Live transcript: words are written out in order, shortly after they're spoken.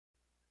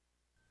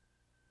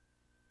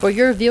For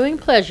your viewing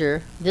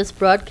pleasure, this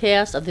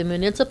broadcast of the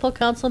Municipal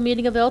Council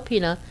meeting of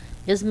Alpena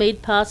is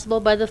made possible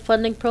by the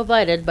funding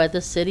provided by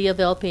the City of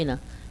Alpena.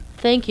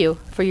 Thank you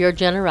for your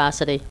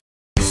generosity.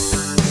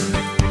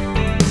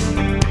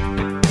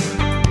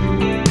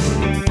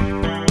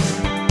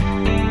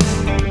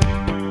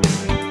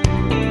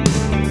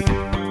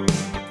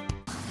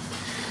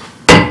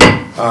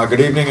 Good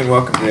evening and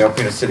welcome to the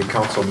Alpena City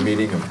Council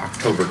meeting of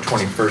October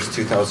 21st,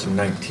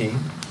 2019.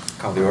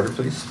 Call the order,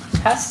 please.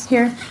 Hess?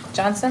 Here.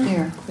 Johnson?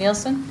 Here.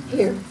 Nielsen?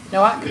 Here.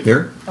 Nowak?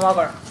 Here. And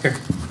Walboro? Here.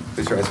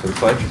 Please rise for the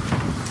pledge.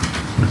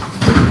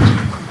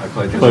 I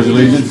pledge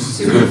Allegiance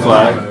to the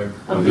flag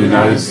of the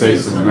United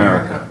States of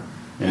America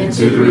and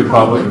to the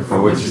republic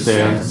for which it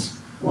stands,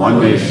 one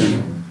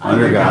nation,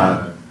 under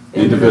God,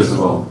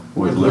 indivisible,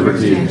 with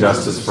liberty and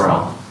justice for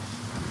all.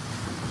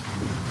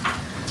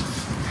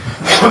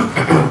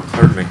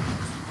 Pardon me.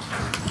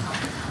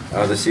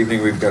 This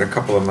evening we've got a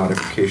couple of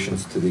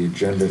modifications to the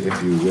agenda,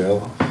 if you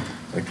will.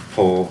 I'd like to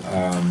pull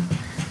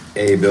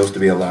A, bills to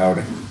be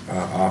allowed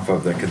off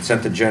of the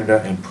consent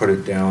agenda and put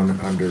it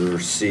down under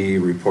C,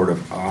 report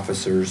of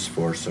officers,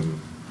 for some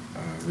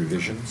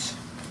revisions.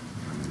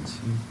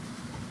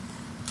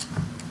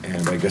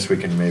 And I guess we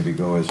can maybe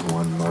go as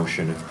one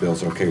motion, if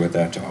Bill's okay with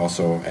that, to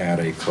also add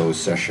a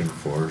closed session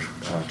for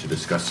to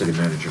discuss city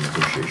manager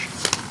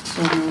negotiations.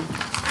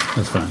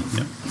 That's fine,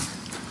 yep.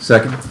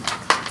 Second?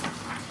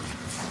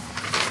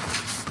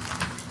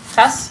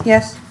 Hess?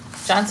 Yes.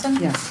 Johnson?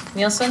 Yes.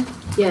 Nielsen?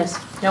 Yes.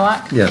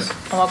 Nowak? Yes.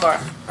 And Walboro?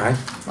 Aye.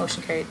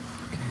 Motion carried.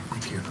 Okay,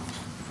 thank you.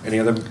 Any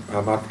other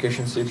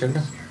modifications to the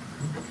agenda?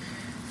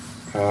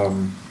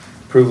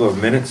 Approval of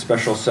minutes,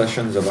 special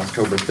sessions of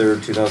October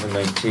 3rd,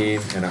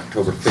 2019 and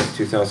October 5th,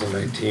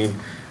 2019.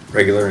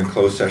 Regular and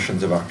closed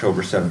sessions of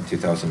October 7th,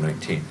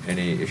 2019.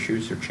 Any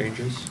issues or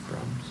changes,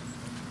 problems?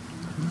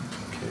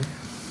 Okay.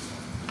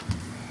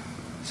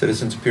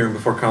 Citizens appearing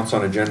before council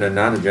on agenda and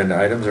non-agenda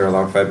items are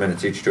allowed 5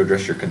 minutes each to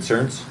address your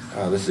concerns.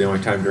 This is the only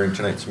time during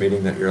tonight's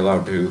meeting that you're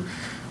allowed to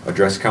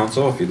address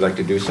council. If you'd like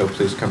to do so,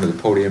 please come to the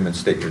podium and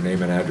state your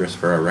name and address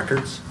for our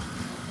records.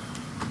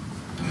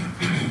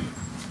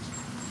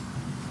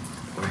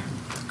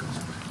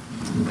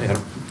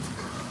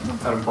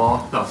 Adam Paul,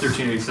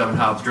 1387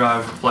 Hobbs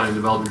Drive, Planning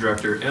Development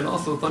Director, and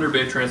also Thunder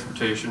Bay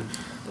Transportation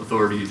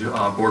Authority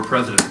Board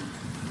President.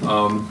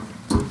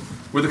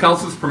 With the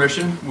Council's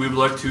permission, we would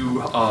like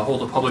to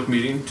hold a public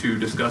meeting to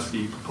discuss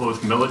the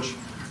proposed millage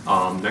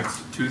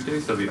next Tuesday,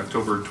 so the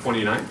October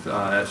 29th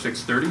at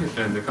 6:30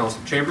 in the Council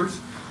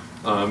Chambers.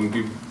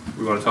 We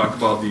want to talk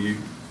about the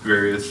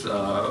various,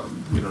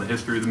 the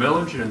history of the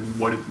millage and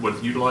what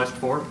it's utilized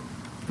for,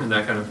 and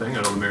that kind of thing.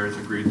 I know the mayor has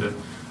agreed to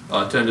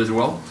attend as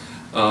well.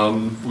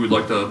 We would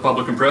like the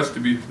public and press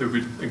we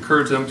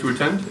encourage them to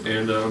attend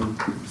and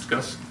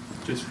discuss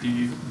just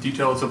the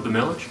details of the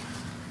millage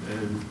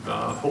and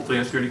hopefully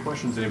answer any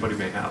questions anybody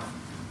may have.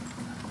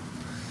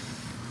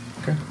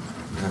 Okay,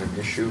 not an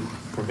issue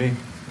for me.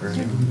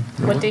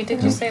 What date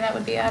did you say that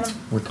would be, Adam?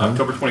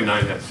 October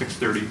 29th at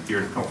 6:30 here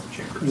in the Council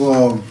Chambers.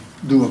 We'll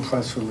do a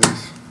press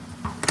release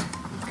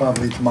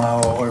probably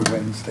tomorrow or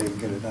Wednesday to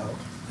get it out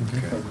to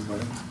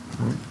everybody.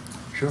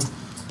 Sure.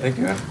 Thank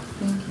you, Adam.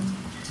 Thank you.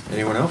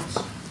 Anyone else?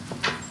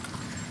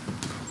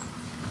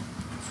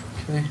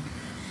 Okay.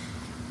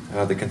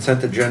 The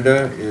consent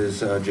agenda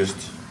is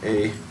just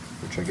A,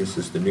 which I guess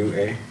is the new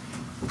A.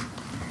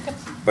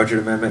 Budget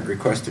amendment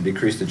request to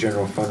decrease the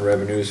general fund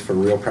revenues for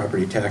real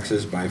property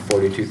taxes by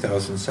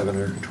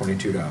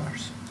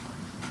 $42,722.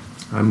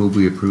 I move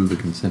we approve the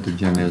consent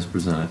agenda as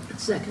presented.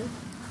 Second.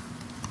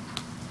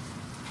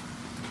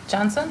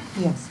 Johnson?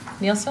 Yes.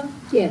 Nielsen?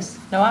 Yes.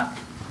 Nowak?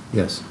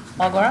 Yes.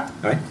 Walboro?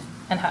 Aye.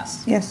 And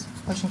Hess? Yes.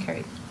 Motion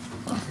carried.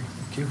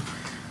 Thank you.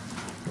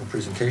 No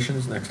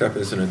presentations. Next up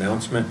is an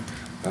announcement.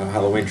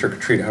 Halloween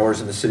trick-or-treat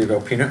hours in the city of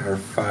Alpena are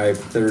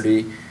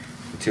 5:30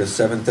 to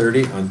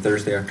 7:30 on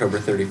Thursday, October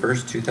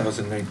 31st,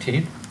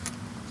 2019.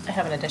 I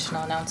have an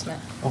additional announcement.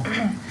 Oh,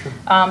 sure.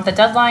 The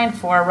deadline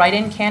for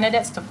write-in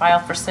candidates to file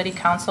for City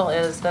Council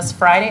is this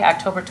Friday,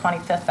 October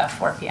 25th at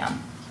 4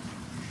 p.m.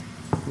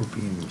 4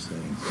 p.m. you're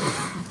saying.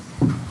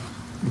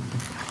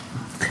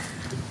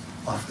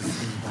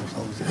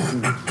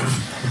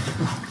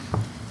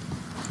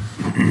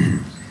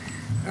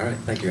 All right,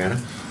 thank you, Anna.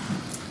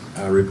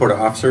 Report of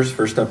officers.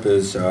 First up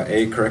is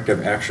A,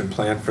 corrective action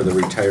plan for the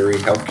retiree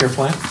healthcare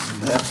plan.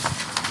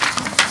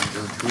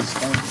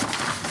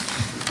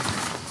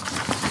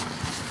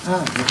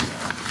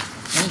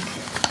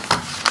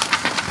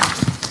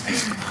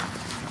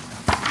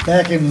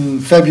 Back in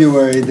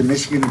February, the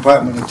Michigan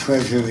Department of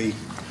Treasury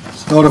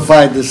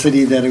notified the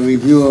city that a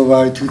review of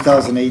our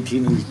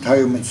 2018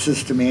 retirement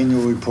system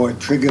annual report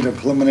triggered a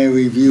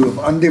preliminary review of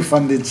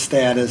underfunded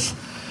status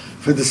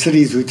for the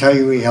city's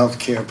retiree health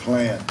care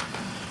plan.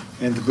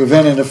 And to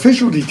prevent an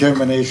official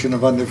determination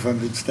of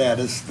underfunded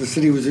status, the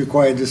city was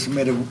required to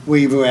submit a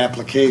waiver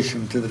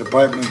application to the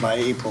department by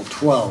April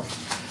 12th.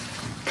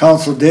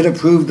 Council did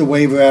approve the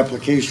waiver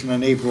application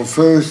on April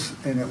 1st,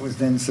 and it was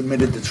then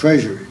submitted to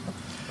Treasury.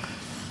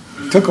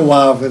 It took a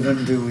while for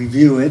them to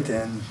review it,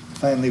 and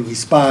finally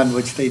respond,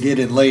 which they did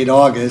in late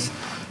August,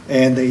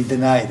 and they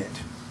denied it,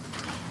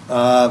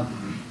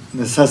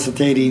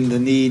 necessitating the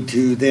need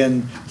to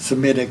then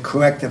submit a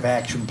corrective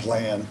action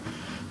plan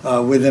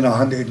within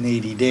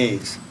 180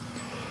 days.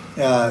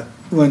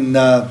 When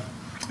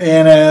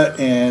Anna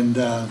and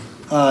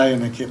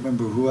I can't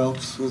remember who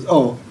else was,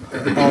 on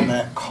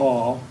that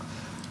call.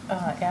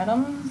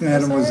 Adam?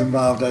 Adam was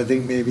involved, I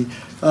think, maybe.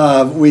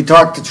 We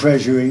talked to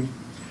Treasury,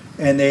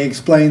 and they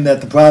explained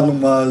that the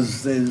problem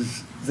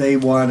is they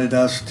wanted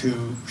us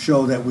to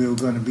show that we were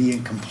going to be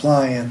in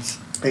compliance,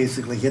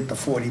 basically hit the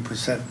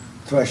 40%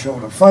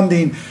 threshold of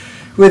funding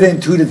within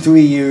 2 to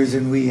 3 years,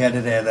 and we had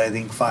it at, I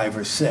think, 5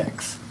 or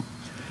 6.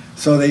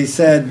 So they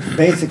said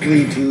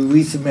basically to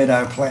resubmit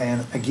our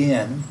plan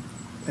again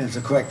as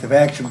a corrective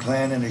action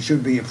plan, and it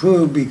should be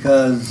approved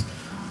because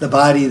the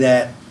body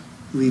that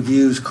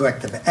reviews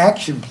corrective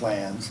action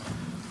plans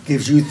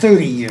gives you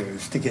 30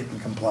 years to get in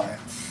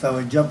compliance. So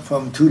it jumped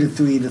from 2 to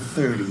 3 to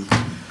 30.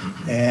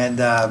 And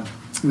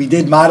we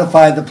did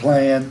modify the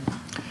plan,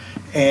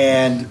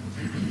 and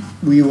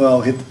we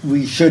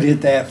should hit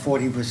that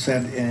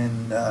 40%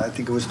 in, I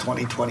think it was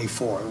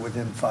 2024,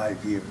 within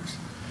 5 years.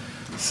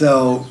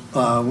 So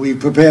we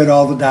prepared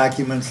all the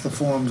documents, the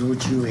forms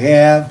which you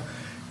have,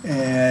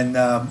 and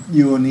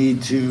you will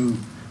need to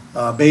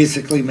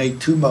basically make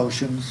 2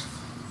 motions.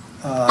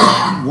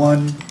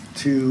 One,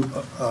 to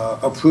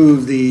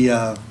approve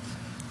the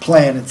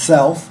plan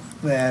itself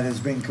that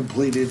has been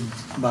completed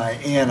by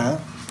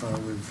Anna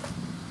with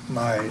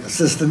my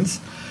assistance.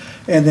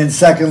 And then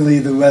secondly,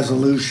 the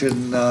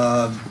resolution,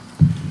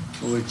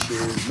 which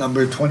is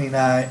number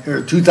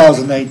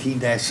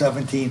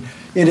 2019-17.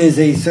 It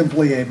is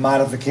simply a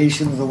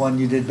modification of the one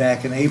you did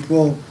back in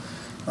April,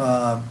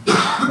 kind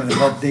of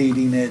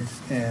updating it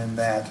and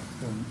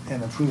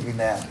approving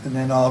that. And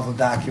then all the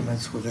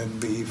documents will then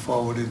be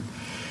forwarded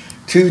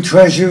to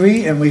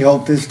Treasury, and we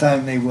hope this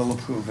time they will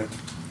approve it.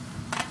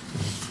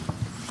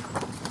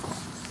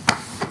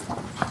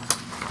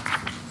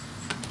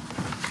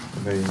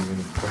 Anybody have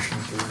any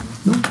questions?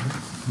 No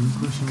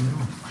question at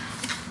all.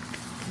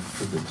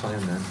 For the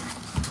plan then.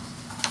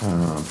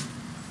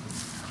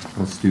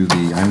 Let's do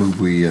I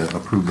move we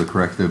approve the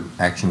corrective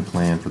action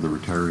plan for the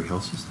retiree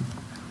health system.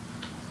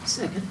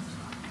 Second.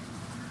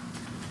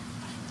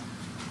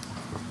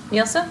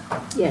 Nielsen?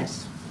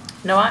 Yes.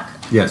 Noack?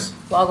 Yes.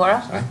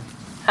 Walagora? Aye.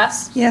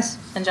 Hess? Yes.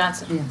 And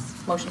Johnson? Yes.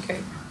 Motion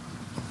carried.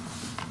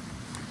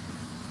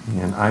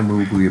 And I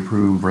move we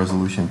approve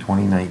resolution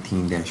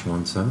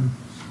 2019-17.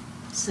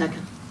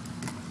 Second.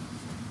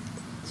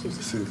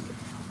 Sue.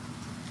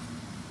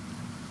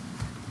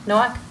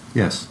 Noack?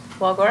 Yes.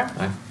 Walagora?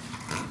 Aye.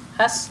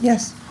 Hess?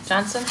 Yes.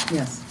 Johnson?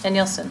 Yes. And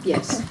Nielsen?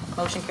 Yes.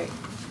 Motion carried.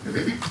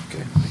 Okay,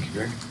 thank you,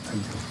 Greg.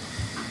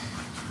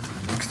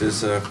 Next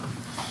is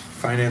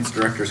Finance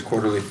Director's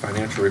Quarterly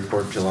Financial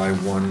Report, July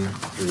 1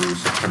 through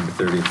September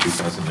 30th,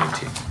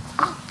 2019.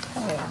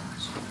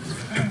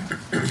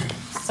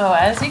 So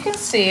as you can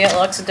see, it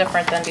looks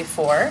different than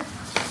before.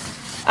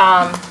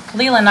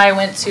 Leland and I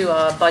went to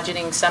a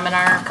budgeting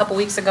seminar a couple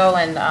weeks ago,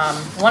 and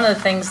one of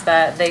the things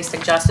that they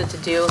suggested to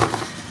do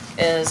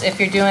is if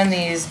you're doing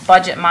these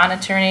budget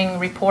monitoring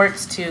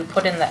reports, to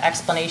put in the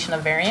explanation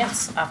of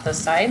variance off the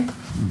side.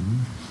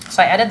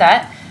 So I added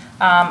that.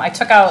 I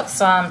took out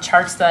some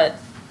charts that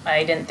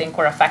I didn't think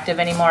were effective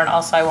anymore, and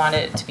also I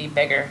wanted it to be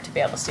bigger to be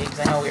able to see, because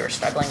I know we were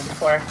struggling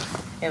before.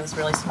 It was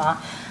really small.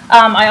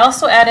 I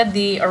also added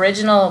the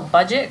original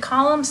budget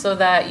column so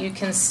that you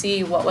can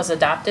see what was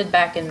adopted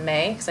back in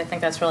May, because I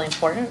think that's really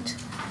important.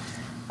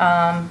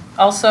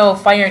 Also,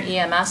 fire and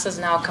EMS is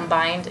now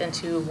combined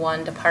into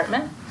one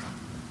department.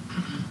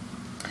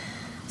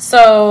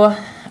 So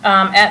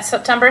at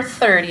September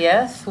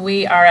 30th,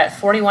 we are at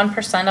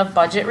 41% of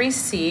budget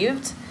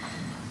received.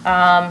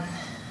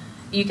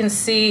 You can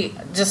see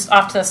just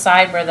off to the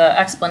side where the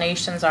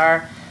explanations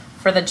are.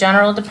 For the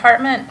general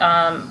department,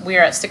 we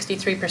are at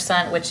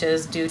 63%, which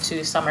is due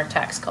to summer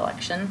tax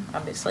collection,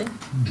 obviously.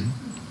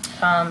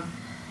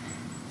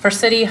 For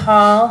City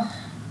Hall,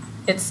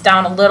 it's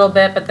down a little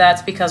bit, but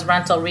that's because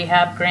rental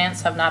rehab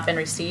grants have not been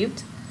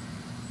received.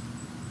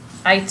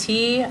 IT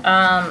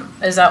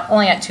is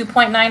only at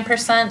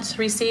 2.9%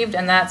 received,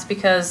 and that's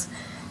because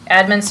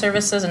admin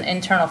services and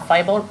internal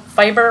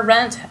fiber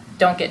rent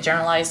don't get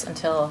journalized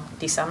until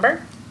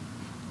December.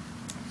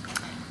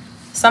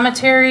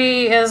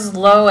 Cemetery is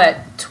low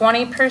at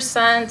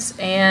 20%,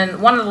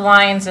 and one of the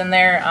lines in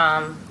there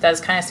that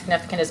is kind of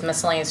significant is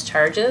miscellaneous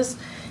charges,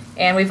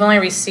 and we've only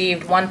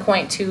received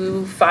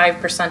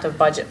 1.25% of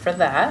budget for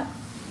that.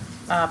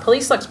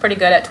 Police looks pretty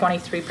good at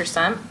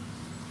 23%.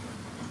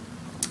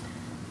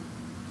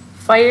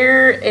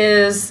 Fire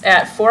is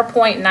at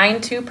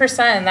 4.92%,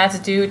 and that's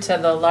due to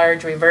the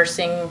large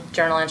reversing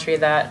journal entry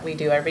that we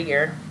do every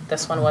year.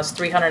 This one was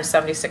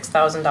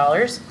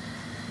 $376,000.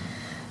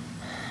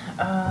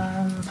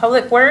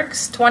 Public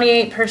Works,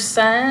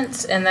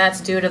 28%, and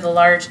that's due to the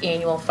large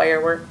annual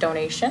firework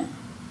donation.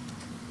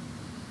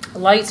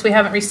 Lights, we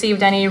haven't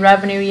received any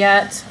revenue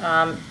yet.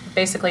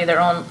 Basically, their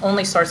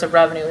only source of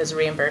revenue is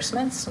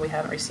reimbursements. We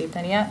haven't received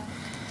any yet.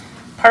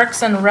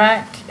 Parks and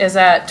Rec is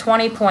at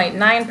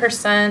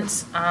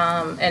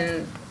 20.9%,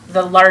 and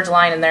the large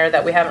line in there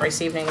that we haven't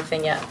received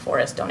anything yet for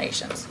is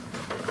donations.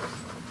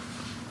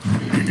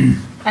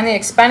 On the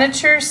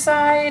expenditure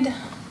side,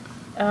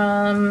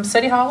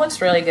 City Hall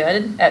looks really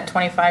good at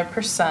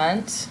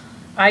 25%.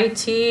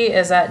 IT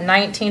is at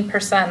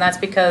 19%, and that's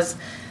because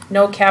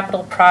no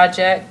capital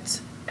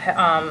project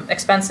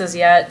expenses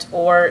yet,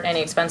 or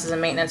any expenses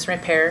in maintenance and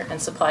repair, and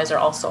supplies are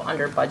also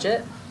under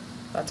budget.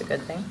 That's a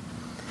good thing.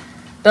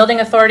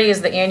 Building Authority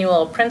is the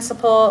annual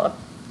principal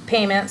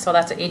payment, so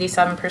that's at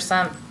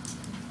 87%.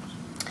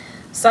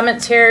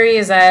 Cemetery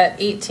is at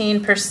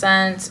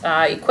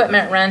 18%.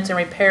 Equipment rent and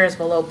repair is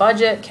below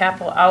budget.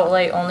 Capital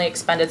outlay only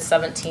expended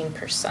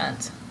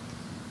 17%.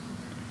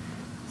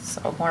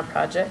 So more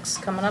projects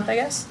coming up, I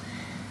guess.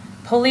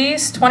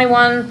 Police,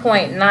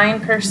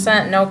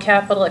 21.9%, no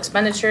capital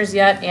expenditures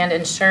yet, and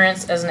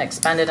insurance isn't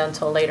expended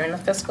until later in the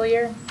fiscal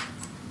year.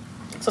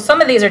 So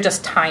some of these are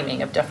just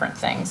timing of different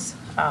things.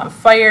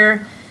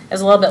 Fire is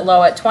a little bit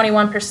low at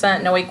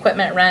 21%, no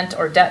equipment rent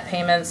or debt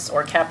payments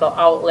or capital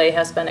outlay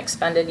has been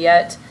expended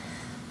yet.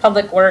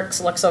 Public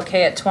Works looks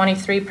okay at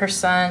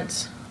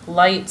 23%.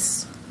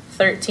 Lights,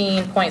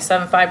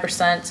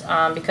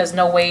 13.75%, because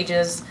no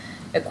wages,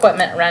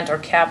 equipment rent, or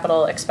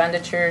capital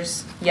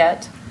expenditures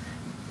yet.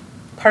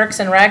 Parks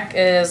and Rec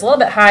is a little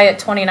bit high at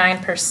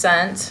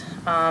 29%.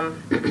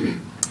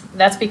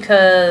 That's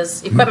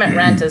because equipment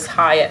rent is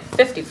high at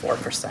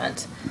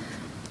 54%.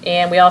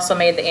 And we also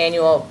made the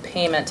annual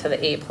payment to the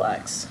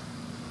Aplex.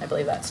 I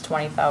believe that's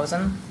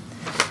 $20,000.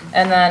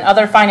 And then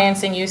other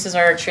financing uses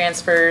are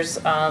transfers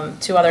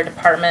to other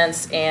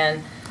departments,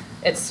 and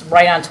it's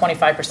right on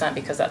 25%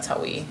 because that's how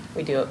we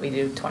do it. We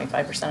do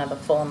 25% of the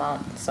full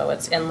amount, so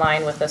it's in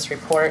line with this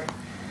report.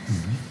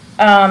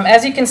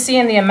 As you can see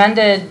in the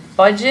amended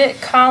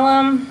budget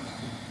column,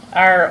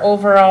 our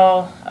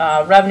overall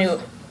revenue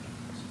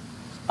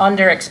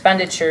under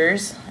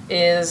expenditures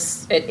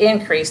it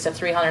increased to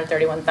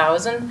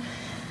 $331,000,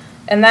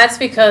 and that's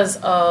because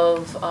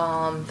of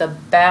the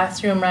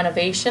bathroom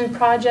renovation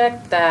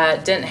project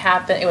that didn't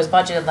happen. It was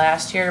budgeted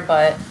last year,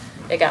 but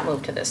it got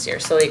moved to this year,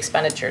 so the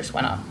expenditures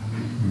went up.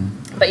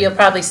 But you'll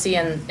probably see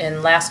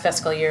in last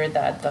fiscal year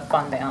that the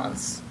fund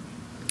balance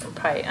will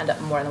probably end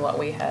up more than what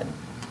we had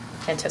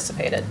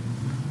anticipated.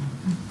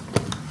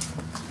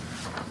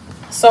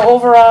 So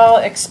overall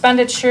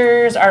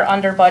expenditures are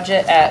under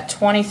budget at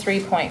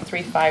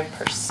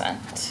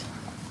 23.35%.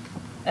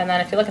 And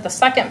then if you look at the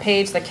second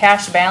page, the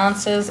cash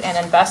balances and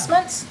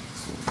investments.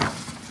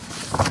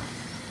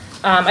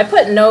 I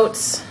put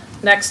notes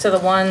next to the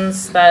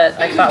ones that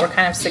I thought were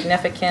kind of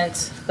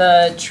significant.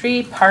 The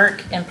Tree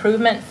Park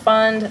Improvement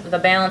Fund, the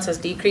balance is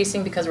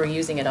decreasing because we're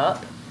using it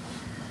up.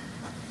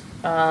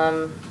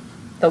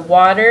 The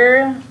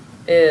water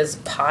is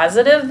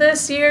positive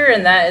this year,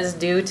 and that is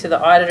due to the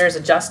auditors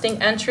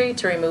adjusting entry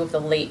to remove the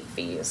late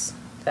fees.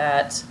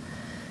 That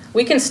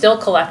we can still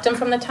collect them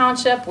from the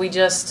township, we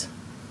just,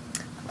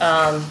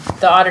 the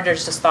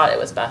auditors just thought it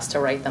was best to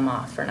write them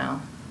off for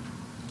now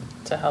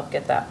to help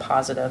get that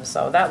positive,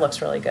 so that looks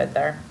really good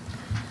there.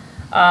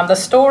 The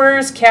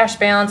store's cash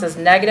balance is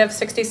negative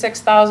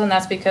 $66,000.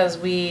 That's because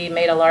we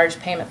made a large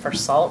payment for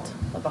salt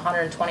of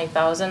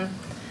 $120,000.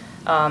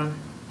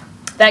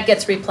 That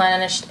gets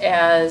replenished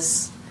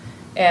as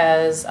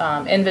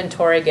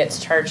inventory gets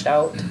charged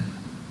out,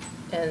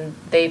 and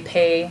they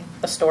pay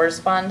the store's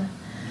fund.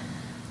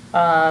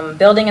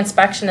 Building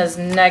inspection is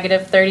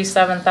negative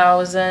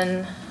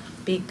 $37,000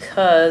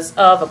 because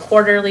of a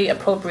quarterly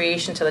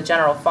appropriation to the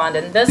general fund.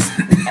 And this,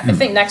 I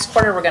think next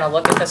quarter we're going to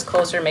look at this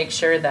closer, make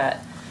sure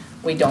that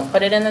we don't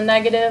put it in the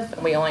negative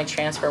and we only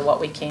transfer what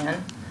we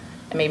can,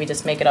 and maybe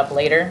just make it up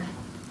later.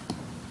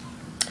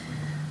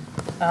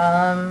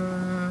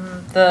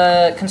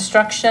 The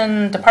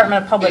construction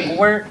Department of Public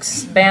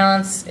Works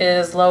balance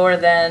is lower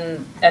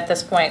than at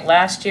this point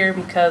last year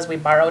because we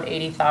borrowed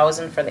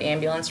 $80,000 for the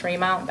ambulance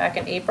remount back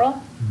in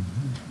April.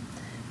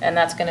 And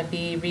that's going to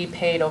be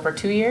repaid over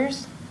 2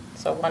 years.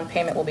 So one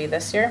payment will be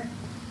this year.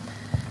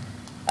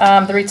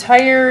 The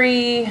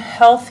retiree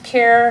health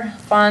care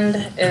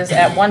fund is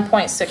at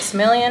 $1.6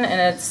 million,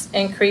 and it's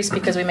increased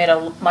because we made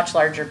a much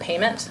larger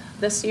payment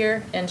this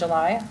year in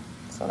July.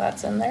 So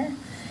that's in there.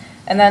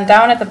 And then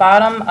down at the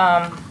bottom,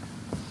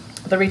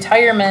 the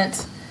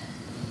retirement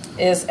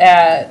is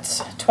at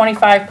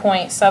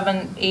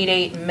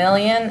 $25.788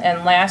 million,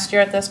 and last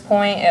year at this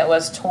point it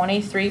was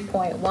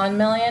 $23.1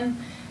 million.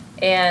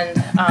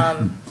 And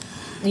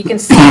you can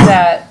see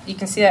that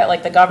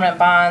like the government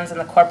bonds and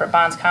the corporate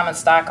bonds, common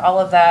stock, all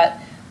of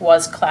that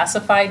was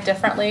classified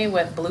differently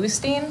with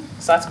Bluestein,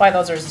 so that's why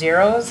those are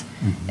zeros.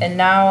 And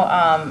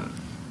now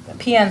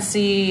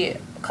PNC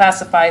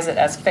classifies it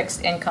as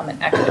fixed income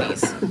and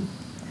equities.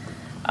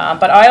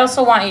 But I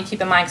also want you to keep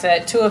in mind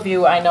that two of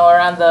you I know are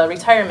on the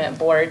retirement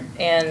board,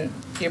 and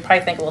you're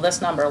probably thinking, well, this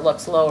number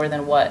looks lower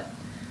than what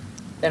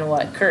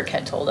Kirk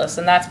had told us,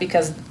 and that's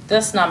because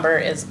this number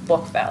is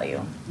book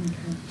value.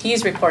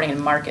 He's reporting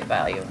in market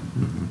value.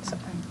 So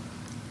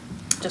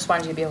just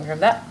wanted you to be aware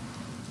of that.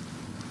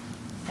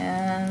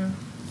 And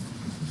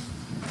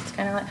It's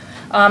kind of like,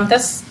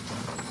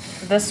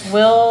 this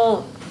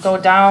will go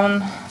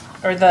down,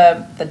 or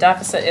the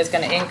deficit is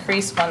gonna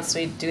increase once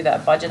we do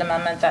that budget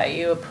amendment that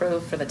you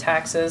approved for the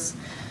taxes.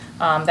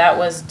 That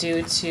was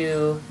due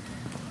to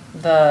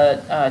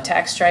the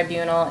tax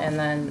tribunal and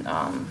then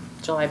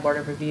July Board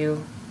of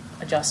Review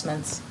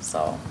adjustments.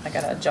 So I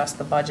gotta adjust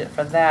the budget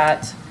for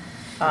that.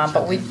 But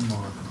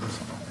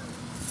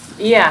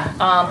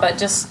but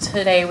just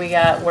today we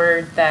got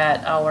word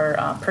that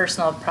our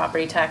personal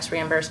property tax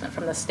reimbursement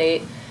from the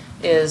state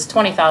is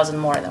 $20,000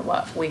 more than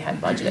what we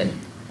had budgeted.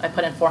 I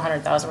put in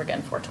 $400,000, we're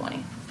getting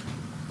 $420,000.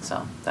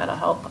 So that'll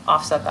help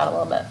offset that a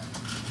little bit.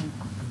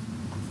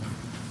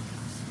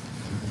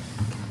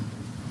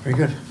 Very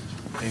good.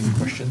 Any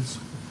questions?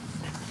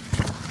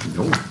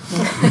 No. I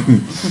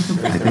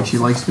think she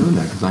likes doing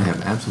that because I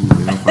have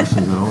absolutely no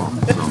questions at all.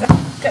 So.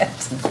 Good.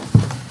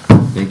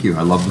 Thank you.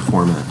 I love the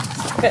format.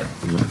 Good.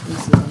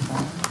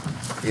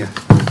 Yeah.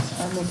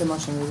 I'll make a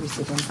motion we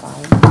receive in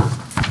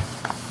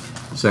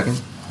 5. Second?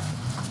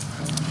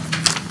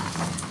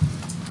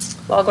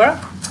 Walagora?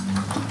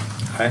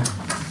 Aye.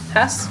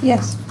 Hess?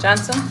 Yes.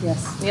 Johnson?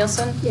 Yes.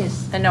 Nielsen?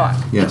 Yes. And Noah?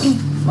 Yes.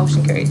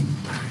 Motion carried.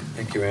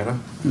 Thank you, Anna.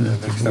 Yeah,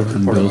 Next up, vote on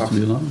report of bills to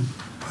be office. allowed.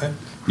 What?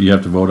 You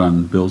have to vote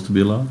on bills to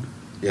be allowed?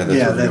 Yeah, Yeah, what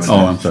we're that's- doing.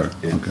 Oh, I'm sorry.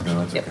 Yeah, Okay. no,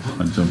 that's Yep. okay.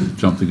 I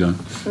jumped the gun.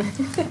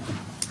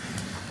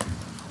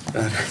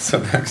 So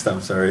next,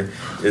 I'm sorry,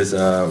 is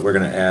we're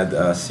gonna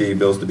add C,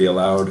 bills to be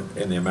allowed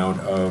in the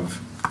amount of,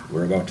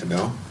 we're about to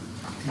know.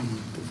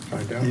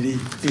 Find out.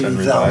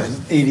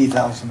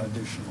 80,000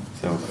 additional.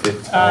 So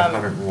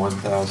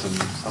 501,000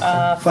 something.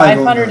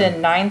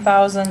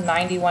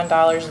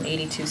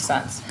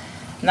 $509,091.82.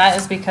 And that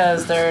is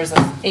because there's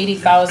an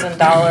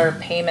 $80,000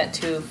 payment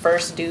to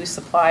First Due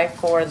Supply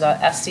for the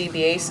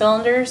SCBA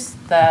cylinders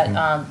that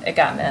it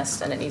got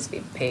missed and it needs to be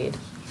paid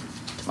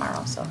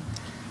tomorrow. So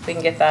we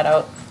can get that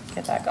out,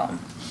 get that going.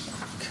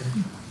 Okay.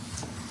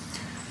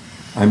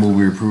 I move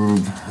we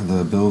approve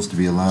the bills to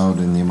be allowed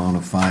in the amount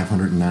of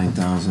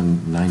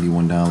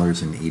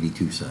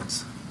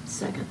 $509,091.82.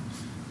 Second.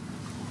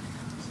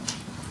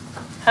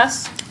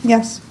 Hess?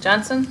 Yes.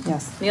 Johnson?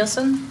 Yes.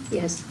 Nielsen?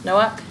 Yes.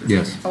 Noah?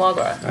 Yes. And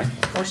Walagora? Aye.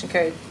 Motion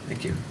carried.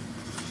 Thank you.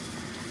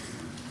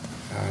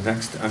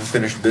 Next,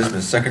 unfinished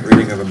business, second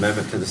reading of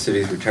amendment to the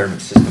city's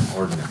retirement system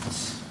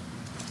ordinance.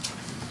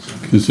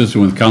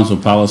 Consistent with council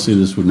policy,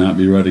 this would not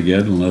be read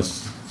again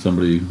unless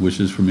somebody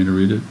wishes for me to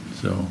read it.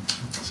 So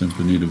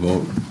simply need to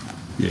vote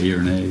yea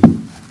or nay.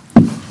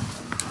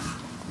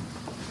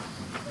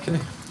 Okay.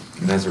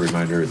 And as a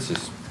reminder, it's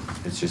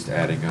just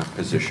adding a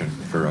position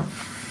for a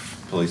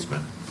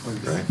policeman,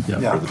 right?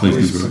 Yeah, For the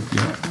please police- do.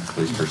 Yeah.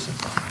 Police person.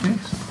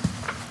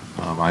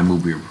 I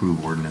move we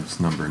approve ordinance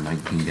number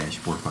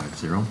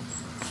 19-450.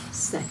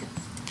 Second.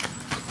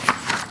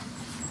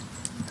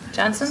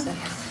 Johnson?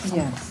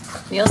 Yes.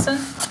 Nielsen?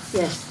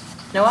 Yes.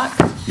 Noah?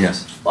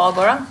 Yes.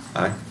 Walagora?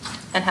 Aye.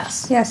 And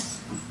Hess? Yes.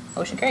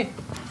 Motion carried.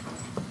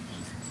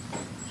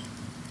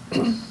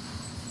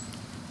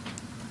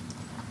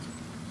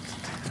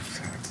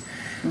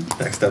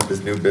 Next up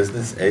is new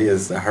business. A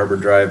is the Harbor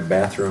Drive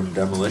bathroom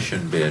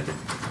demolition bid.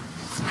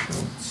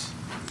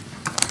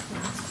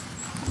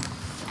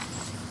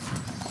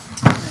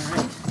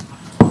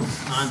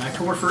 On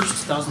October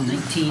 1st,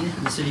 2019,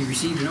 the city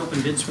received and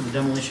opened bids for the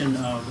demolition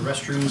of the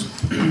restrooms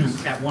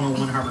at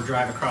 101 Harbor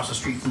Drive across the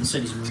street from the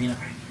city's marina.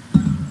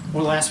 Over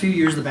the last few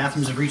years, the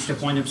bathrooms have reached a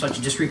point of such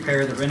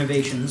disrepair that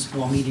renovations,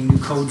 while meeting new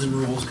codes and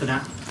rules,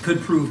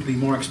 could prove to be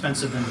more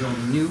expensive than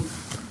building new.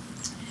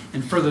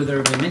 And further, there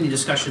have been many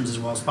discussions as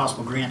well as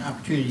possible grant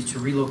opportunities to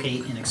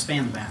relocate and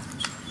expand the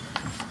bathrooms.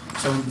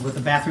 So with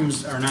the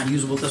bathrooms are not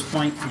usable at this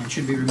point and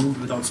should be removed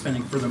without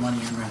spending further money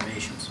on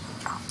renovations.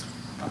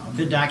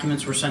 Bid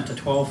documents were sent to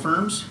 12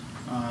 firms.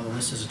 The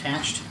list is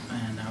attached,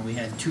 and we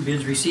had 2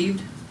 bids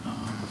received.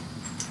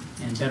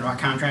 And Bedrock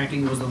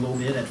Contracting was the low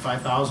bid at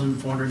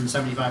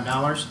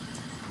 $5,475.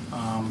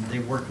 They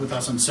worked with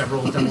us on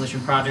several demolition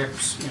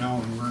projects,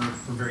 and we're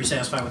very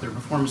satisfied with their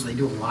performance. They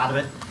do a lot of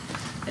it,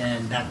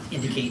 and that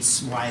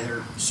indicates why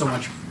they're so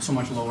much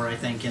lower, I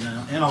think. And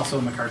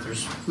also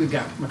MacArthur's. We've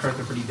got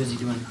MacArthur pretty busy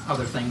doing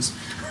other things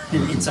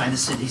inside the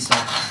city, so.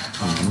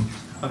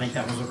 I think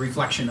that was a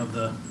reflection of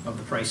the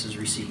prices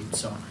received.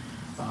 So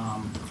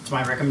it's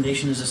my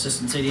recommendation as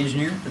Assistant City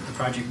Engineer that the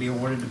project be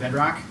awarded to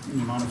Bedrock in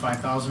the amount of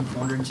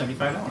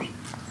 $5,475.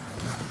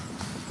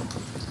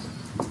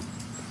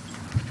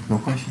 No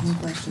questions? No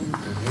question.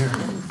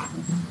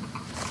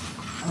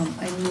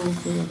 I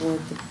move we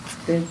award the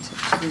bid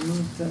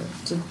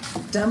to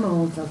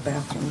demo the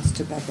bathrooms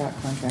to Bedrock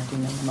Contracting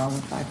in the amount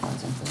of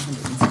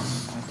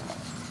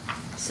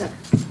 $5,475. Second.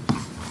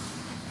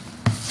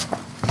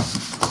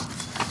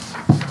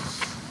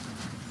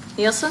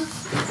 Nielsen?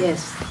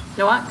 Yes.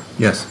 Noah?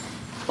 Yes.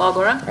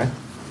 Walagora? Aye.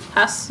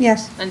 Hess?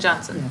 Yes. And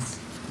Johnson? Yes.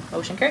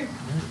 Motion carried.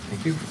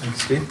 Thank you.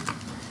 Thanks, Steve.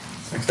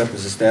 Next up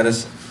is the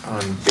status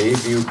on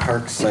Bayview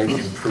Park Site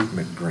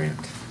Improvement Grant.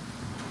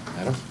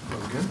 Adam?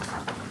 Good.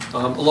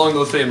 Along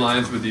those same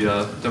lines with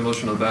the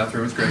demolition of the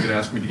bathrooms, Greg had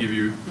asked me to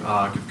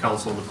give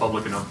council and the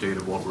public an update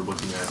of what we're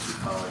looking at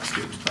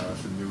to get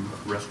some new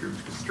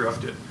restrooms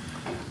constructed.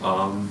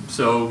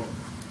 So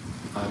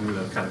I'm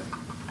going to kind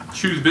of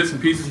choose bits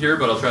and pieces here,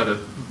 but I'll try to,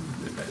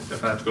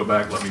 if I have to go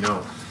back, let me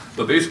know.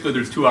 But basically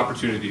there's two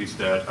opportunities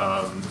that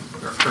are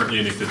currently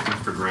in existence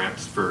for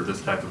grants for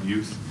this type of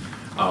use.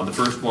 The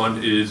first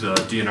one is a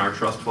DNR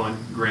Trust Fund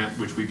grant,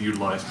 which we've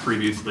utilized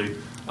previously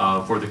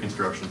for the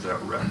constructions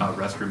of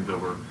restrooms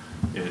over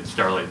in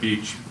Starlight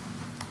Beach,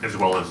 as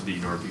well as the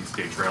Northeast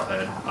State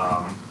Trailhead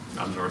on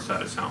the north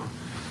side of town.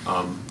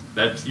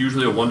 That's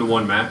usually a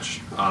 1-to-1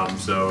 match,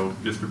 so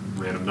just a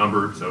random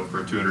number. So for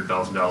a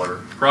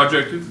 $200,000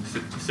 project,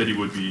 the city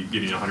would be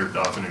getting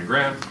 $100,000 in a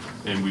grant,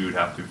 and we would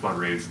have to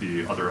fundraise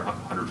the other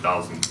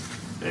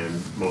 $100,000.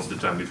 And most of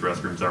the time, these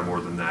restrooms are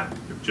more than that,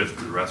 just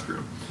for the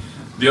restroom.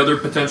 The other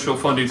potential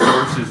funding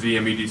source is the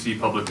MEDC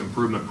Public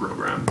Improvement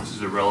Program. This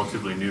is a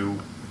relatively new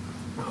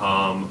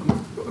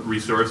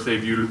resource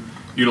they've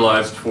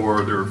utilized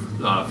for their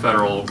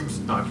federal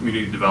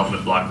community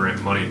development block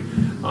grant money.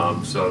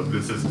 So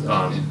this is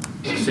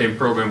the same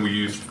program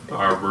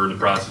we're in the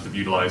process of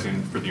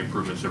utilizing for the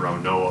improvements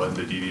around NOAA, and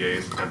the DDA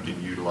is attempting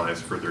to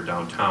utilize for their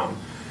downtown.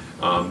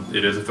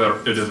 It is a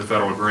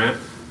federal grant,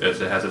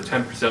 as it has a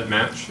 10%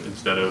 match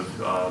instead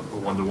of a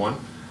 1-to-1.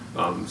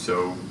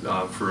 So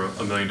for a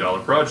 $1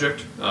 million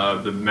project,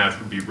 the match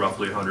would be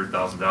roughly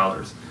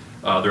 $100,000.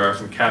 There are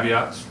some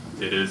caveats.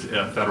 It is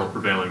a federal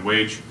prevailing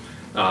wage,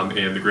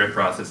 and the grant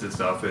process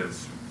itself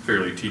is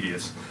fairly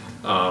tedious.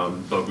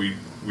 But we've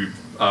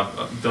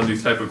done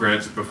these type of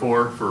grants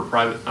before for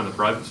on the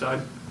private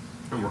side,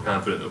 and we're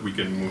confident that we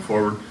can move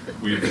forward.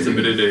 We've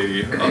submitted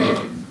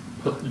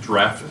a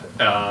draft,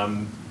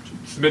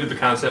 submitted the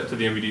concept to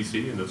the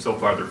MEDC, and so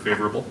far they're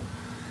favorable.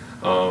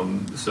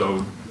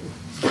 So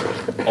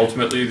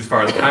ultimately, as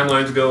far as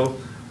timelines go,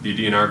 the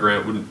DNR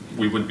grant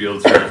we wouldn't be able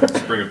to start in the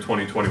spring of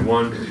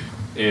 2021,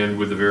 and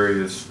with the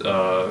various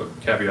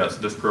caveats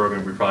of this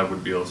program, we probably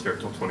wouldn't be able to start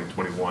until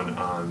 2021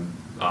 on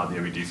the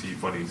MEDC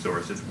funding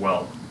source as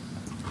well.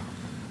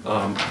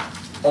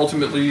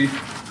 Ultimately,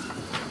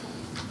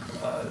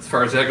 as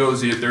far as that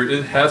goes,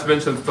 there has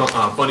been some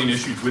funding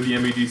issues with the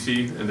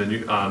MEDC, and the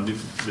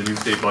new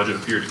state budget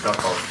appeared to cut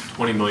about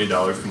 $20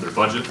 million from their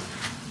budget.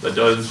 That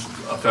does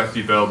affect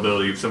the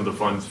availability of some of the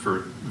funds for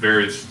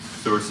various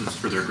sources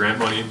for their grant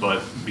money,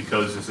 but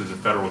because this is a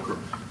federal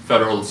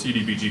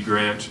CDBG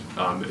grant,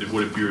 it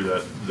would appear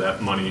that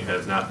that money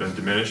has not been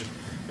diminished,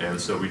 and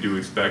so we do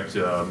expect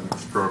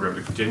this program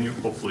to continue,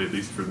 hopefully at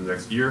least for the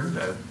next year,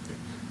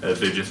 as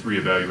they just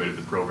reevaluated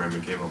the program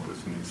and came up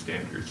with some new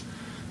standards.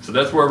 So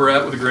that's where we're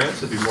at with the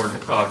grants. It'd be more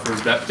for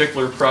that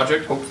particular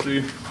project.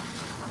 Hopefully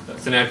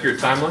that's an accurate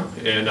timeline,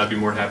 and I'd be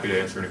more than happy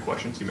to answer any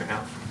questions you may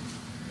have.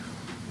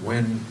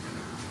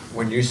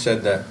 When you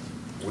said that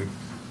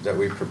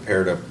we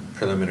prepared a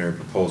preliminary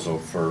proposal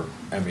for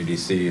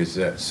MEDC, is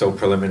that so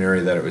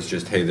preliminary that it was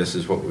just, hey, this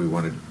is what we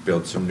want to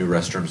build some new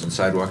restrooms and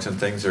sidewalks and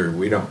things, or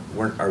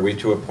are we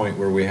to a point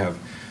where we have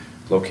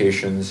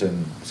locations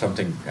and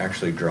something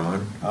actually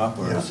drawn up,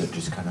 or is it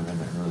just kind of in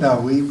the early?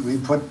 No, we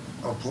put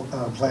a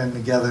plan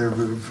together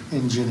with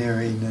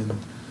engineering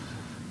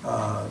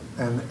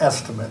and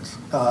estimates.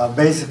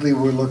 Basically,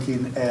 we're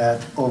looking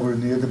at over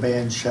near the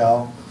band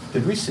shell.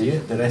 Did we see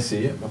it? Did I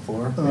see it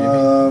before?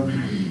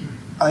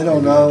 I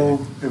don't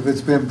know if it's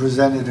been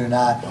presented or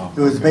not. Oh, it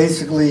was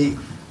basically,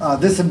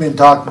 this had been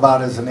talked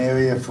about as an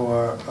area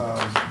for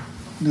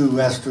new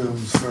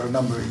restrooms for a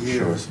number of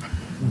years.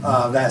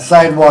 Sure. That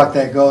sidewalk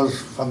that goes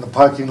from the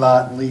parking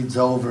lot and leads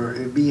over,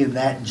 it'd be in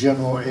that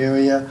general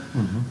area.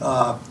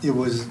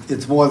 Mm-hmm.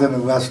 It's more than a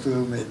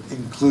restroom. It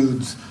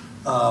includes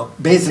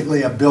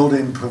basically a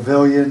built-in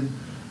pavilion,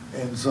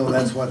 and so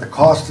that's why the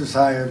cost is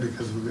higher,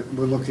 because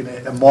we're looking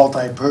at a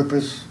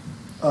multi-purpose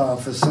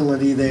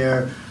facility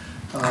there,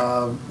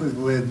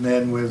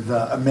 with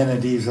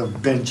amenities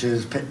of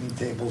benches, picnic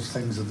tables,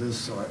 things of this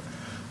sort.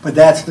 But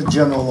that's the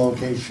general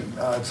location.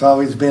 It's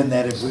always been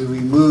that if we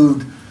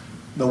removed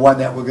the one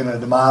that we're going to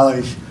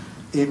demolish,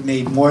 it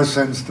made more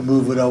sense to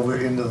move it over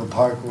into the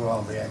park where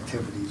all the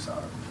activities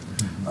are.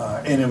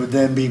 And it would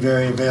then be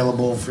very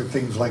available for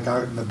things like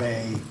Art in the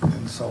Bay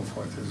and so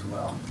forth as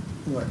well,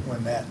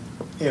 when that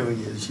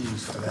area is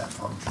used for that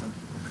function.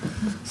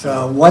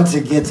 So once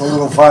it gets a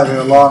little farther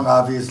along,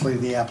 obviously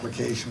the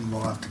application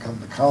will have to come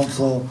to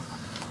council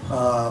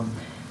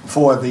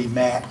for the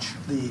match,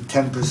 the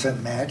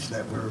 10% match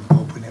that we're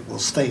hoping it will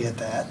stay at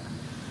that.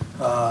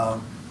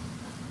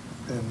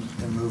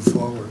 And move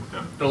forward.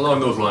 Yeah. And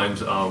along those lines,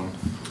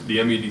 the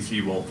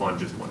MEDC won't fund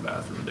just one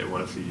bathroom. They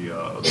want to see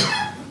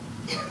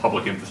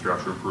public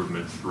infrastructure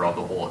improvements throughout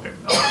the whole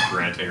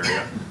grant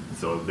area.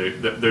 So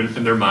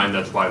in their mind,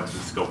 that's why the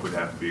scope would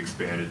have to be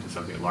expanded to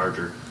something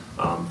larger.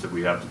 So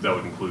that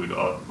would include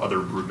other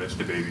improvements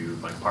to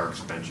Bayview, like parks,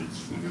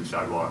 benches, new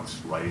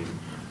sidewalks, lighting,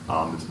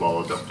 as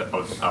well as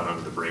out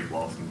under the break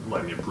walls and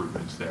lighting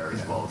improvements there,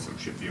 as well as some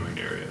ship viewing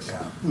areas.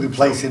 Yeah.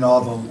 Replacing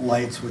all the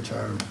lights, which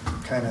are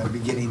kind of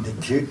beginning to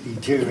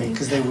deteriorate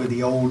because they were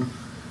the old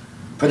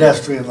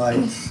pedestrian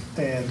lights,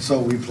 and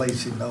so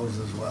replacing those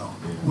as well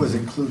was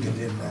included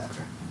in that.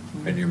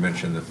 And you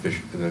mentioned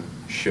the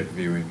ship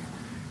viewing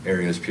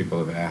areas. People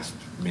have asked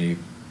me,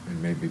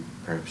 and maybe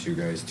perhaps you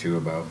guys too,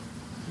 about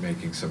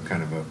making some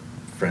kind of a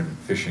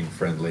fishing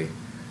friendly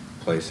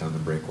place on the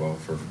breakwall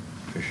for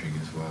fishing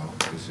as well,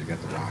 because you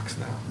got the rocks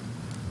now.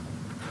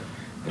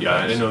 Yeah,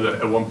 I know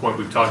that at one point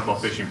we've talked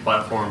about fishing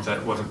platforms.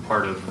 That wasn't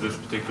part of this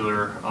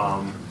particular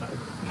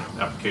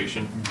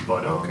application,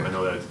 but Okay. I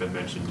know that it's been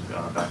mentioned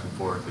back and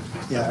forth.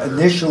 Yeah,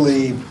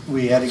 initially,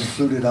 we had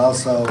included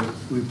also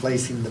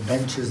replacing the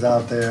benches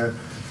out there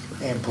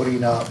and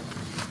putting up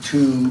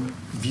 2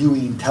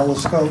 viewing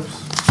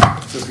telescopes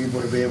for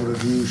people to be able to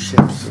view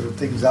ships or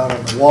things out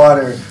on the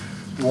water,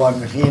 one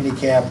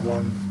handicapped,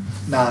 one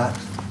not.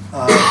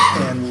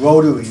 And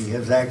Rotary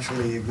has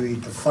actually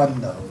agreed to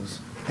fund those.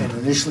 And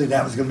initially,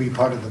 that was going to be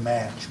part of the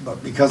match,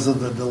 but because of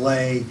the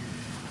delay,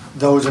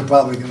 those are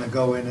probably going to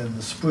go in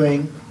the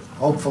spring.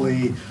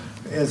 Hopefully,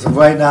 as of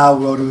right now,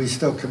 Rotary's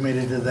still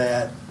committed to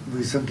that.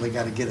 We simply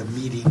got to get a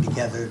meeting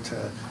together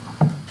to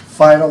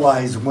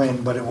finalize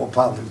when, but it will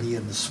probably be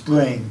in the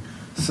spring.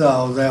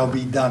 So they'll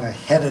be done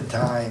ahead of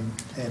time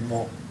and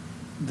won't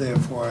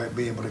therefore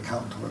be able to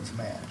count towards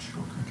match.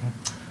 Okay.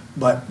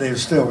 But they're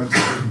still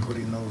interested in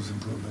putting those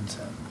improvements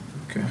in.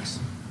 Okay.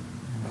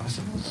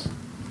 Awesome.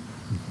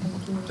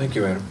 Thank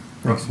you, Adam.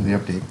 Thanks for the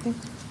update.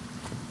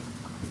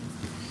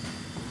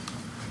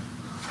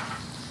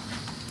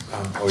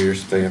 Oh, you're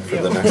staying for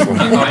the next one?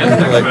 Oh, yeah,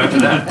 next one after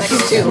that.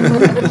 Next two. I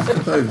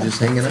thought you were just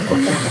hanging out.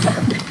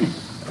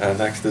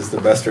 Next is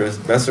the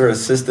Besser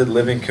Assisted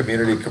Living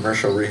Community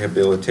Commercial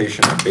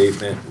Rehabilitation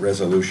Abatement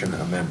Resolution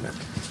Amendment.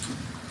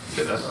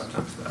 Okay, that's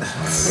not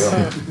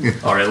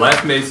fast. All right,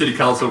 last May, City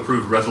Council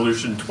approved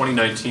Resolution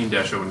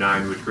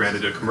 2019-09, which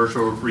granted a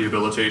commercial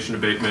rehabilitation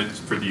abatement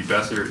for the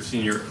Besser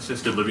Senior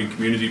Assisted Living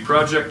Community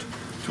Project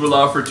to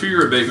allow for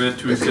 2-year abatement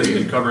to assist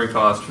in covering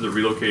costs for the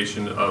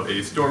relocation of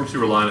a storm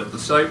sewer line at the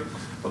site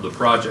of the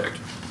project.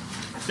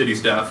 City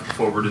staff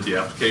forwarded the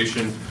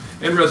application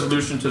and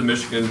resolution to the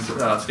Michigan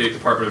State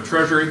Department of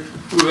Treasury,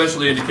 who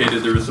eventually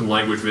indicated there was some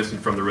language missing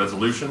from the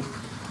resolution.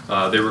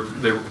 They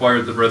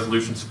required the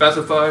resolution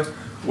specify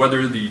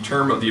whether the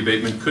term of the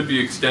abatement could be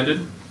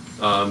extended.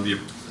 The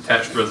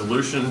attached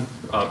resolution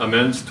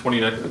amends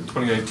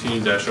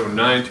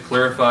 2019-09 to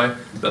clarify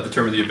that the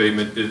term of the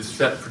abatement is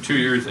set for 2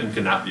 years and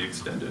cannot be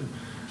extended.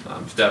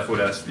 Staff would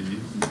ask the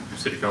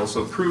City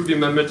Council approve the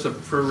amendments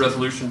for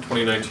Resolution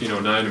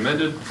 2019-09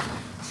 amended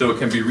so it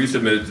can be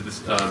resubmitted to the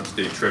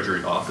State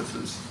Treasury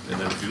offices. And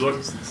then if you look,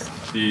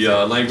 the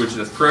language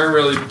that's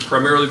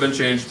primarily been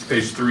changed to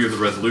page 3 of the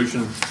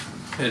resolution.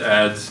 It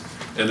adds,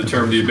 and the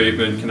term of the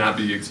abatement cannot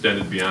be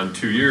extended beyond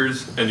 2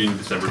 years, ending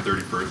December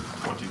 31st,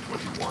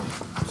 2021.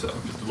 So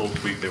just a little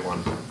tweak they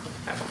wanted to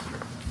have.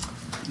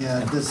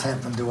 Yeah, this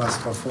happened to us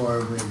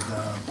before with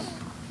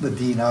the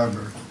Dean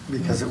Arbor,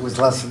 because it was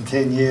less than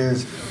 10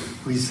 years.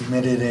 We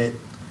submitted it,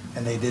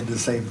 and they did the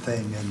same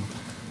thing, and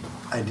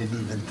I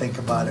didn't even think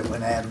about it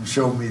when Adam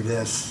showed me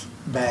this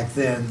back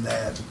then,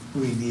 that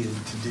we needed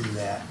to do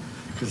that,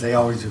 because they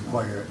always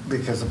require it.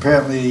 Because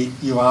apparently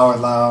you are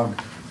allowed,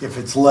 if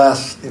it's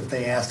less, if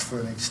they ask for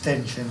an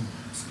extension,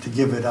 to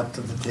give it up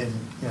to the 10,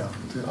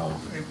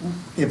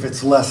 if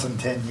it's less than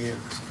 10 years.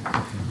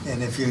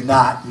 And if you're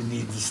not, you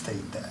need to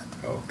state that.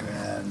 Okay.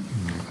 And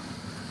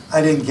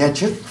I didn't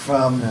catch it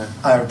from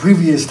our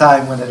previous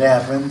time when it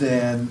happened,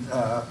 and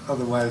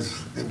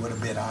otherwise it would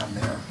have been on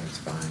there. That's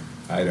fine.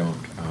 I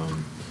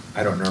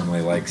don't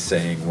normally like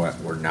saying what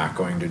we're not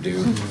going to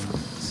do.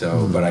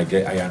 So, but I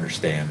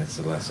understand it's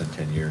a less than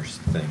 10 years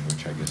thing,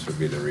 which I guess would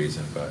be the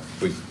reason. But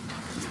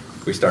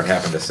we start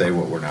having to say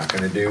what we're not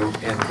going to do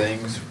in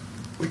things,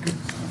 we could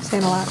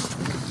Saying a lot.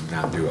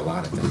 not do a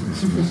lot of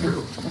things.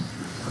 True.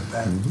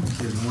 That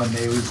is one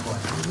day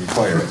required. We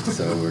require it,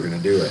 so we're going to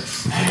do it,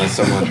 unless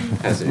someone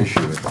has an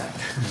issue with that.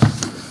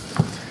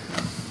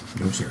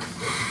 No, sir.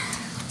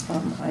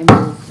 I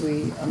move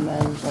we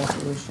amend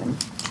resolution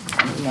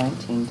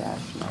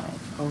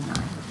 2019-09.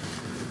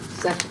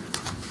 Second.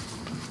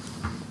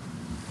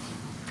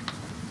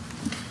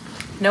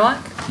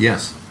 Noack,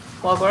 Yes.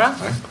 Walagora,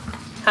 Aye.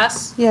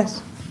 Hess,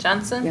 Yes.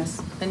 Johnson. Yes.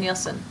 And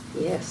Nielsen.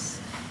 Yes.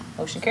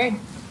 Motion carried.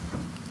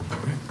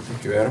 Okay,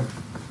 thank you, Adam.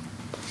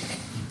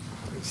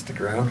 Stick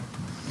around.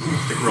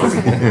 Stick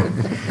around.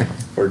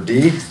 For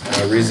D,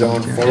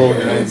 rezone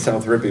 409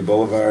 South Ripley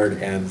Boulevard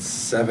and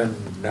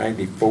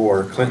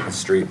 794 Clinton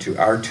Street to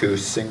R2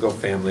 Single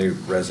Family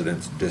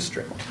Residence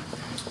District.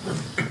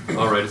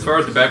 All right, as far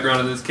as the background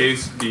of this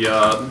case,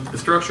 the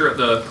structure at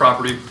the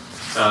property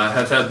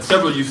has had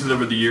several uses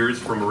over the years,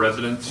 from a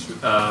residence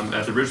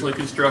as originally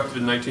constructed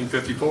in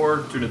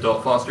 1954 to an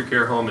adult foster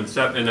care home in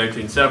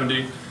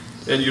 1970,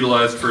 and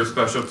utilized for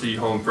specialty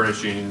home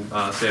furnishing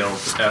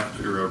sales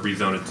after a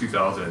rezone in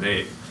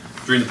 2008.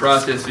 During the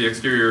process, the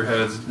exterior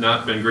has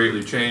not been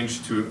greatly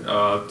changed to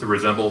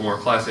resemble a more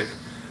classic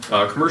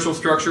commercial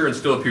structure, and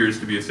still appears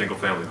to be a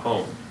single-family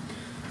home.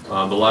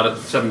 The lot at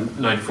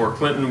 794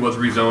 Clinton was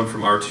rezoned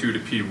from R2 to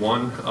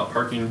P1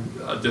 parking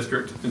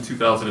district in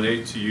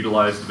 2008 to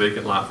utilize the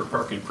vacant lot for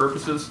parking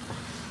purposes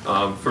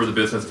for the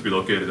business to be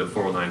located at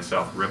 409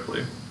 South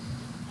Ripley.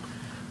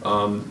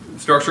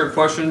 Structure in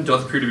question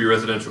does appear to be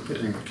residential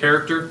in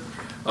character.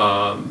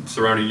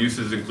 Surrounding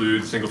uses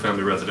include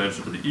single-family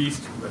residential to the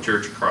east, a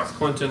church across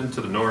Clinton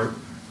to the north,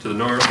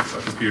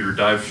 a computer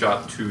dive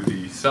shop to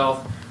the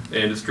south,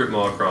 and a strip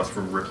mall across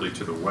from Ripley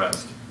to the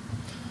west.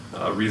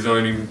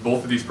 Rezoning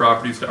both of these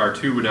properties to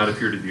R2 would not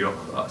appear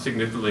to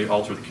significantly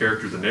alter the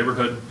character of the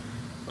neighborhood.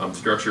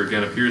 Structure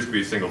again appears to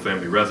be a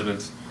single-family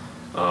residence.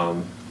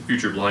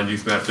 Future land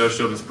use map does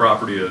show this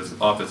property as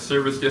office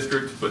service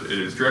district, but it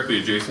is directly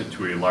adjacent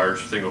to a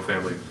large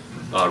single-family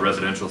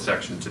residential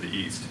section to the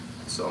east.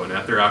 So, and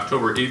at their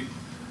October 8th,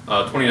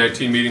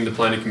 2019 meeting, the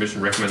Planning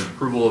Commission recommended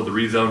approval of the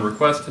rezone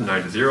request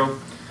 9-0,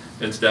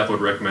 and staff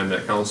would recommend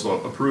that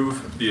council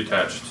approve the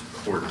attached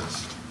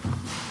ordinance.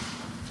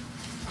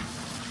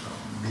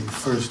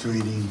 First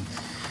reading.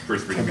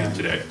 First reading being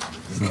today.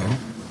 Okay.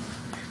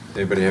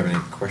 Anybody have any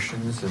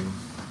questions, and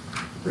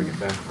bring it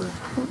back for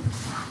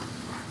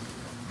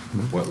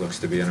what looks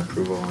to be an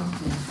approval on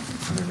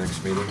our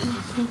next meeting?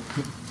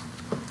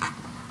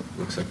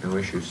 Looks like no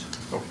issues.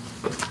 Oh.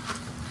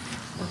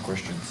 More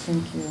questions?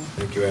 Thank you.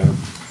 Thank you, Adam.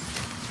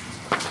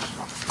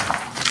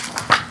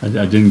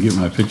 I didn't get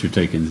my picture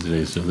taken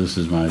today, so this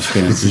is my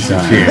chance to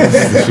shine.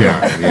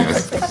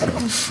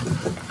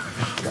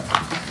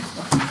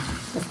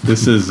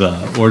 This is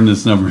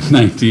ordinance number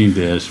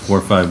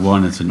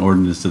 19-451. It's an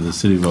ordinance to the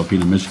City of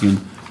Alpena,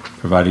 Michigan,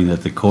 providing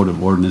that the Code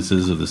of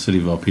Ordinances of the City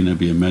of Alpena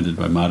be amended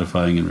by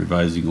modifying and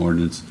revising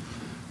ordinance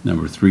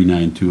number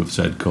 392 of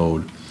said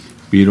code.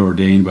 Be it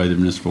ordained by the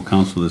Municipal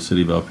Council of the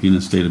City of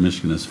Alpena, State of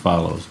Michigan as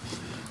follows.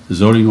 The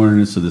zoning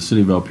ordinance of the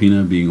City of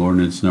Alpena, being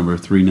ordinance number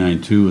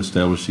 392,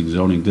 establishing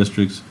zoning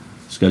districts,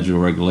 schedule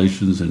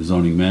regulations, and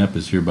zoning map,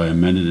 is hereby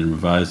amended and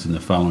revised in the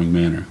following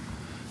manner.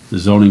 The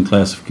zoning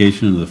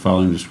classification of the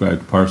following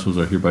described parcels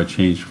are hereby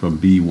changed from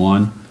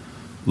B1,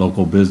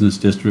 local business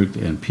district,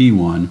 and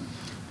P1,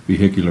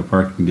 vehicular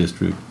parking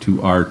district, to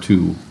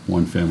R2,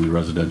 one-family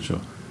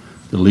residential.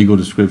 The legal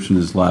description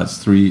is lots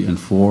 3 and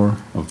 4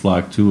 of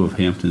Block 2 of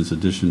Hampton's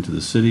addition to the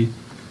city,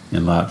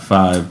 and Lot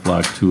 5,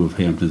 Block 2 of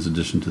Hampton's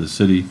addition to the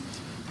city.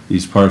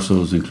 These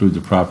parcels include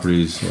the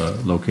properties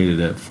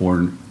located at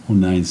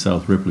 409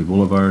 South Ripley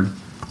Boulevard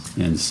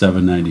and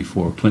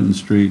 794 Clinton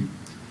Street,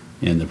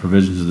 and the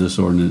provisions of this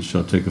ordinance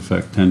shall take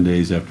effect 10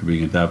 days after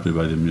being adopted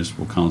by the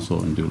Municipal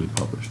Council and duly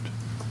published.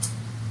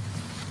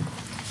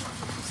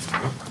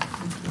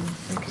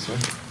 Thank you, sir.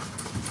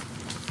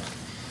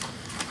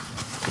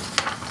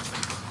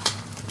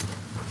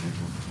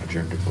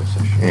 Adjourn to closed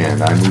session.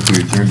 And I move to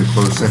adjourn to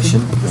closed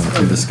session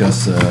to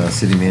discuss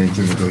city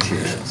manager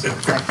negotiations.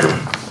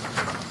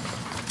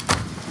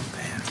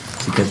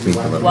 She kept me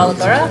from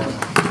Walagora?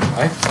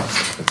 Aye.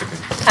 That's okay.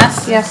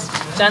 Hess? Yes.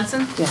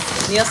 Jensen?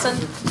 Yes. Nielsen?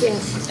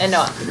 Yes. And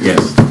Noah? Yes.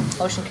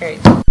 Motion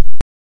carried.